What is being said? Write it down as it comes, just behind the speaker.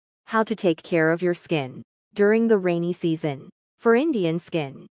How to take care of your skin during the rainy season. For Indian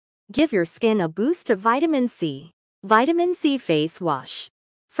skin, give your skin a boost of vitamin C. Vitamin C Face Wash.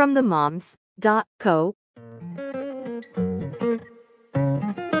 From the moms.co.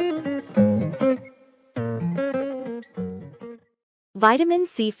 Vitamin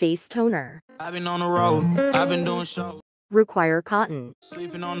C Face Toner. I've been on the road, I've been doing shows. Require cotton.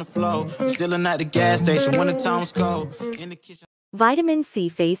 Sleeping on the floor, chilling at the gas station when the time was cold. In the kitchen. Vitamin C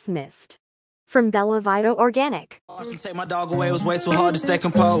Face Mist. From Bella Vita Organic. Take my dog away, it was way too hard to stay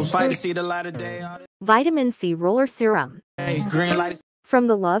composed. Fight to see the light of day. Vitamin C Roller Serum. Hey, green light. From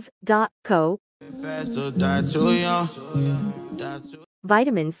the love.co. Faster, die too young.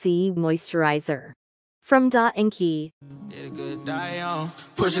 Vitamin C Moisturizer. From Dot and Key. Get a good die young.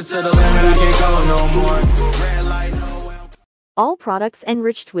 Push it to the limit, I can't go no more. Red light, no. All products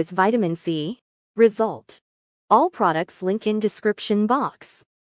enriched with vitamin C. Result. All products link in description box.